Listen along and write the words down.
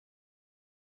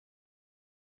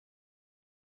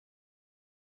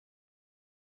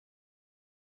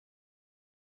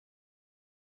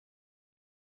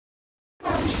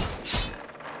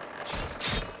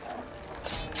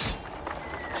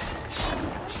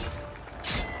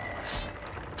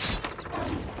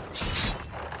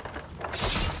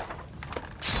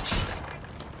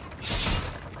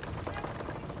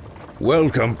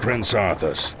Welcome, Prince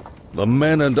Arthas. The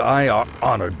men and I are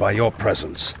honored by your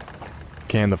presence.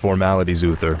 Can the formalities,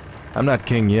 Uther. I'm not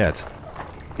king yet.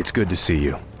 It's good to see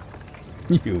you.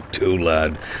 You too,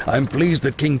 lad. I'm pleased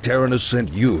that King Tyrannus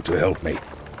sent you to help me.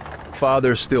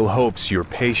 Father still hopes your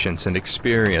patience and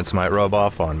experience might rub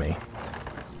off on me.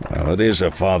 Well, it is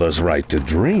a father's right to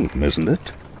dream, isn't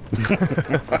it?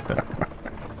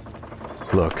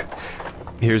 Look,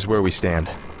 here's where we stand.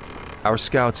 Our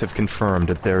scouts have confirmed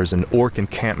that there is an orc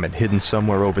encampment hidden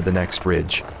somewhere over the next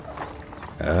ridge.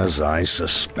 As I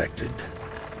suspected.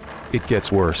 It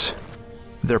gets worse.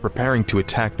 They're preparing to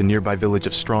attack the nearby village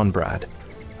of Strombrad.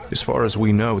 As far as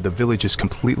we know, the village is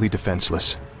completely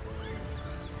defenseless.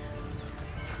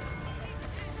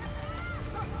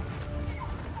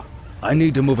 I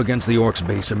need to move against the orcs'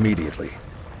 base immediately.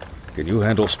 Can you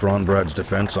handle Strombrad's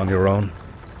defense on your own?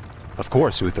 Of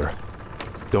course, Uther.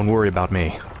 Don't worry about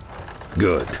me.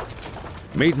 Good.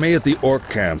 Meet me at the orc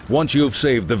camp once you've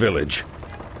saved the village.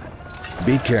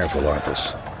 Be careful,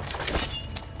 Arthas.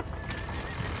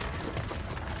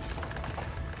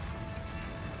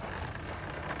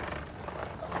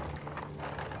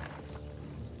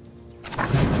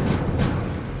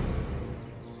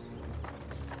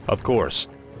 Of course.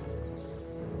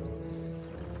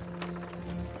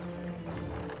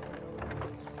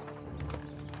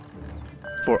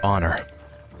 For honor.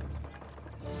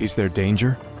 Is there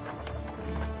danger?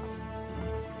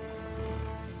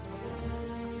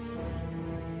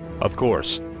 Of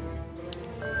course.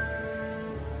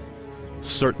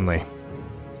 Certainly.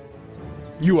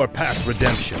 You are past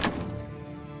redemption.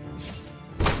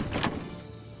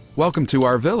 Welcome to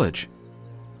our village.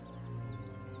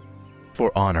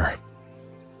 For honor.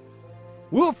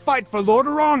 We'll fight for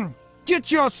Lordaeron!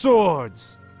 Get your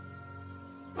swords!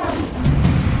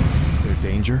 Is there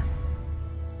danger?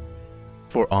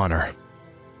 For honor.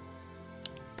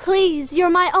 Please, you're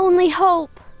my only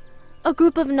hope. A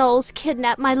group of gnolls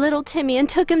kidnapped my little Timmy and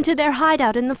took him to their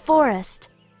hideout in the forest.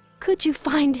 Could you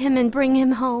find him and bring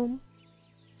him home?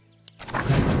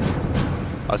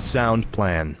 A sound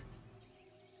plan.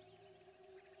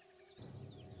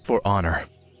 For honor.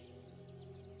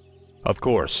 Of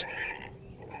course.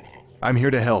 I'm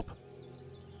here to help.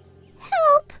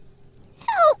 Help!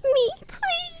 Help me,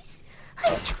 please!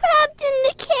 I'm trapped in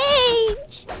the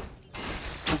cage!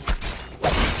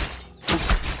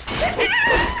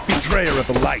 Betrayer of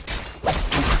the light!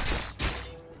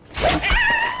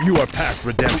 You are past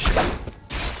redemption.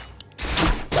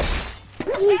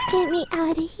 Please get me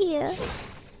out of here.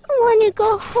 I want to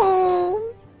go home.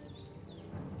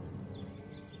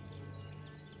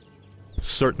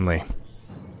 Certainly.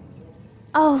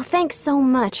 Oh, thanks so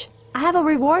much. I have a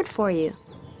reward for you.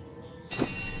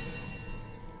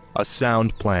 A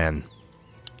sound plan.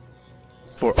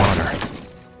 For honor.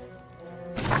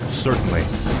 Certainly.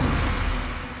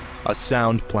 A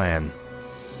sound plan.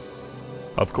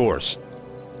 Of course.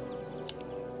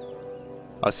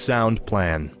 A sound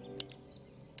plan.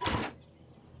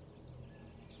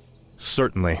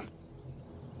 Certainly.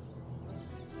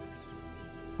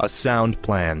 A sound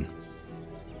plan.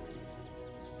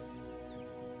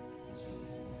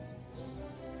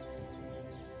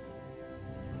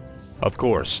 Of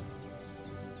course.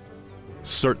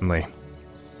 Certainly.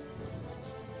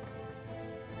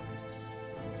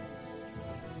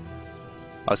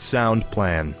 A sound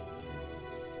plan.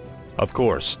 Of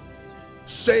course.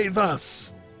 Save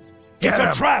us! It's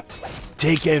a trap!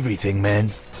 Take everything,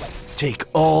 men. Take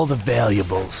all the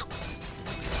valuables.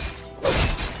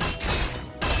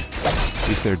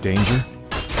 Is there danger?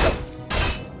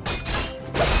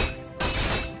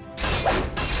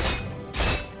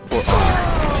 For honor.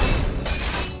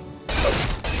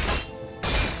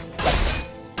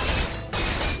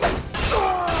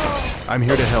 I'm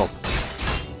here to help.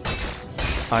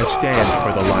 I stand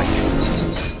for the light.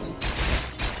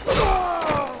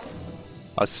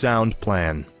 A sound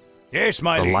plan. Yes,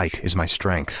 my The liege. light is my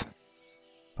strength.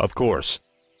 Of course.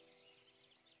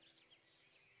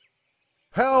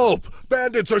 Help!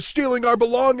 Bandits are stealing our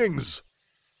belongings!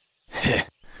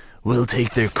 We'll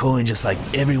take their coin just like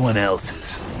everyone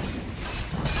else's.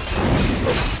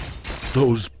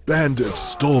 Those bandits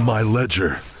stole my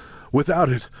ledger. Without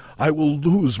it, I will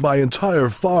lose my entire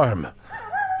farm.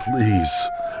 Please,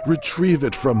 retrieve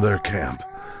it from their camp.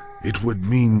 It would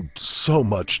mean so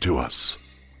much to us.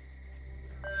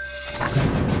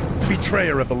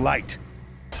 Betrayer of the light.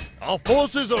 Our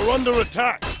forces are under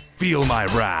attack. Feel my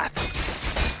wrath.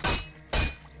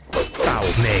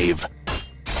 Foul knave.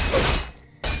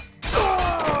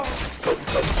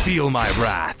 Feel my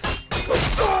wrath.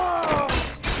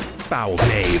 Foul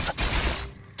knave.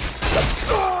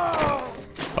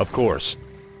 Of course.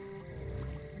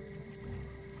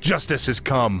 Justice has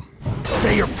come.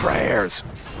 Say your prayers.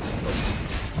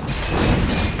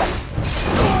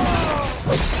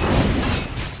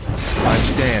 I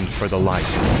stand for the light.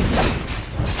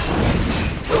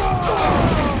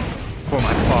 For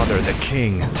my father, the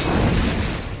king.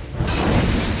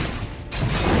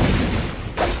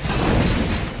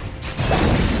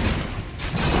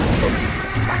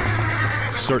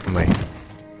 Certainly.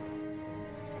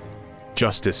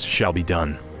 Justice shall be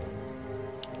done.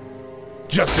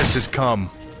 Justice has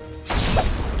come.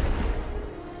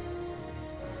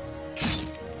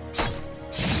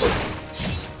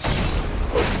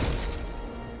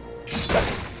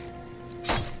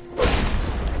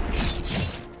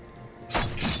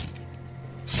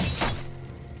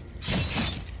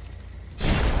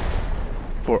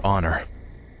 For honor.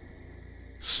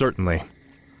 Certainly.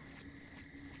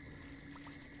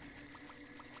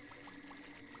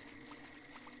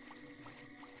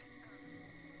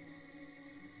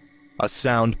 A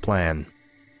sound plan.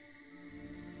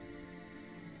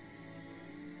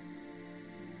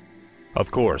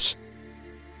 Of course.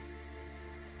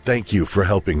 Thank you for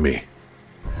helping me.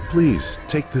 Please,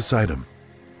 take this item.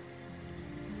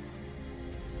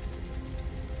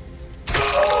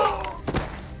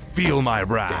 Feel my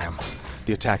wrath. Damn.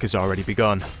 The attack has already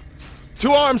begun.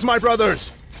 To arms, my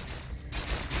brothers!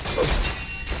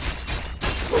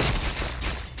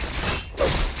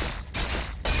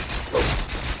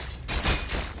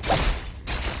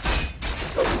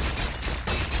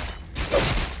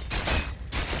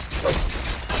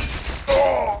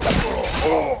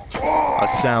 A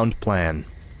sound plan.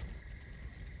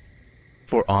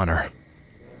 For honor.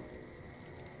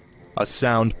 A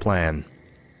sound plan.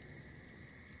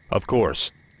 Of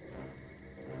course.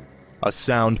 A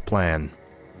sound plan.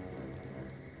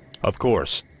 Of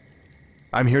course.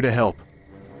 I'm here to help.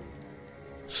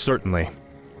 Certainly.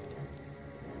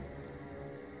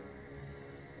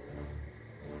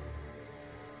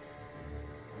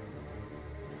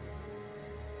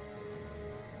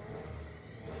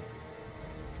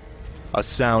 A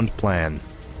sound plan.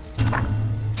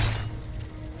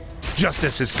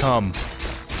 Justice has come.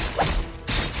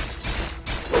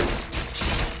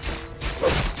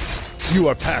 You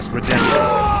are past redemption.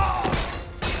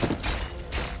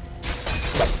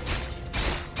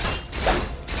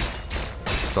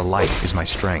 The light is my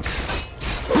strength.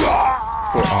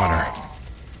 For honor.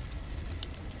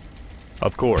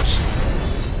 Of course.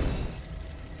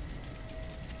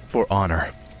 For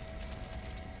honor.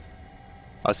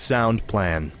 A sound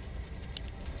plan.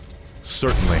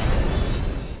 Certainly.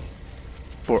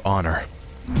 For honor.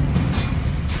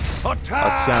 Attack!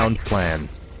 A sound plan.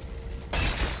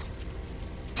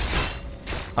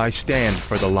 I stand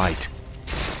for the light.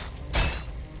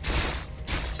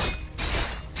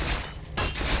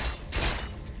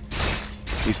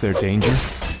 Is there danger?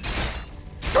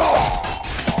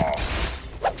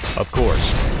 Of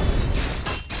course.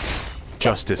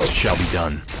 Justice shall be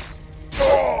done.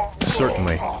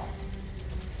 Certainly.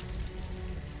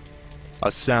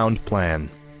 A sound plan.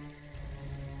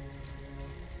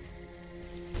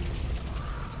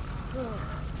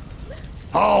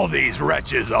 Haul these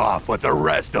wretches off with the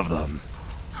rest of them.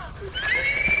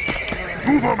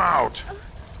 Move them out!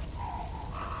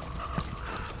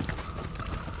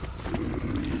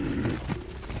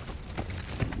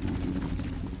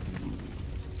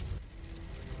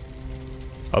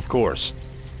 Of course.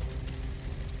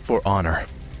 For honor.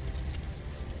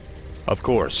 Of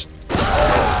course.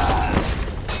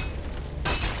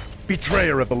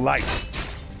 Betrayer of the light.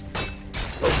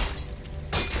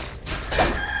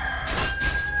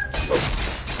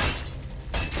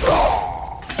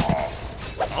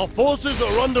 Our forces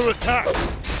are under attack.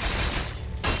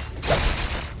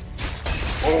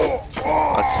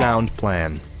 A sound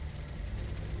plan.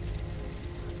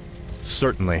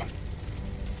 Certainly.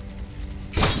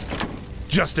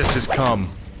 Justice has come.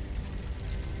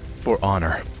 For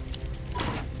honor.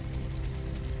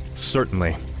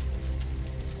 Certainly.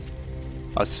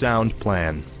 A sound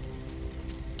plan.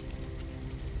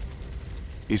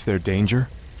 Is there danger?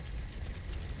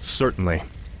 Certainly.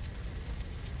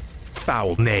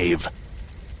 Foul knave.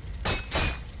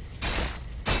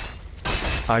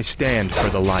 I stand for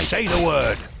the light. Say the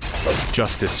word.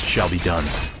 Justice shall be done.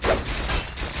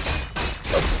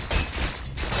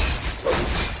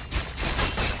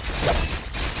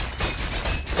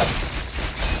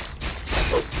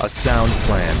 A sound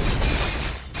plan.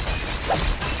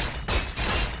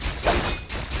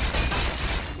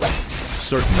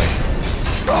 Certainly.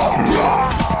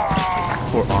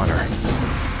 For honor.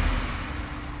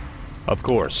 Of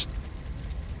course.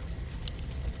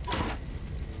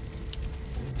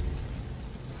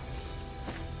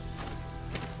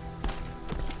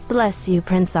 Bless you,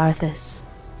 Prince Arthas.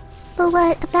 But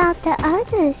what about the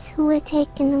others who were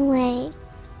taken away?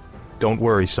 Don't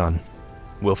worry, son.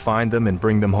 We'll find them and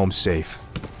bring them home safe.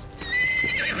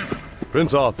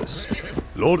 Prince Arthas,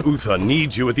 Lord Uther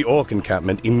needs you at the Orc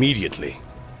encampment immediately.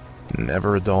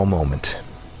 Never a dull moment.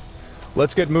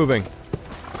 Let's get moving.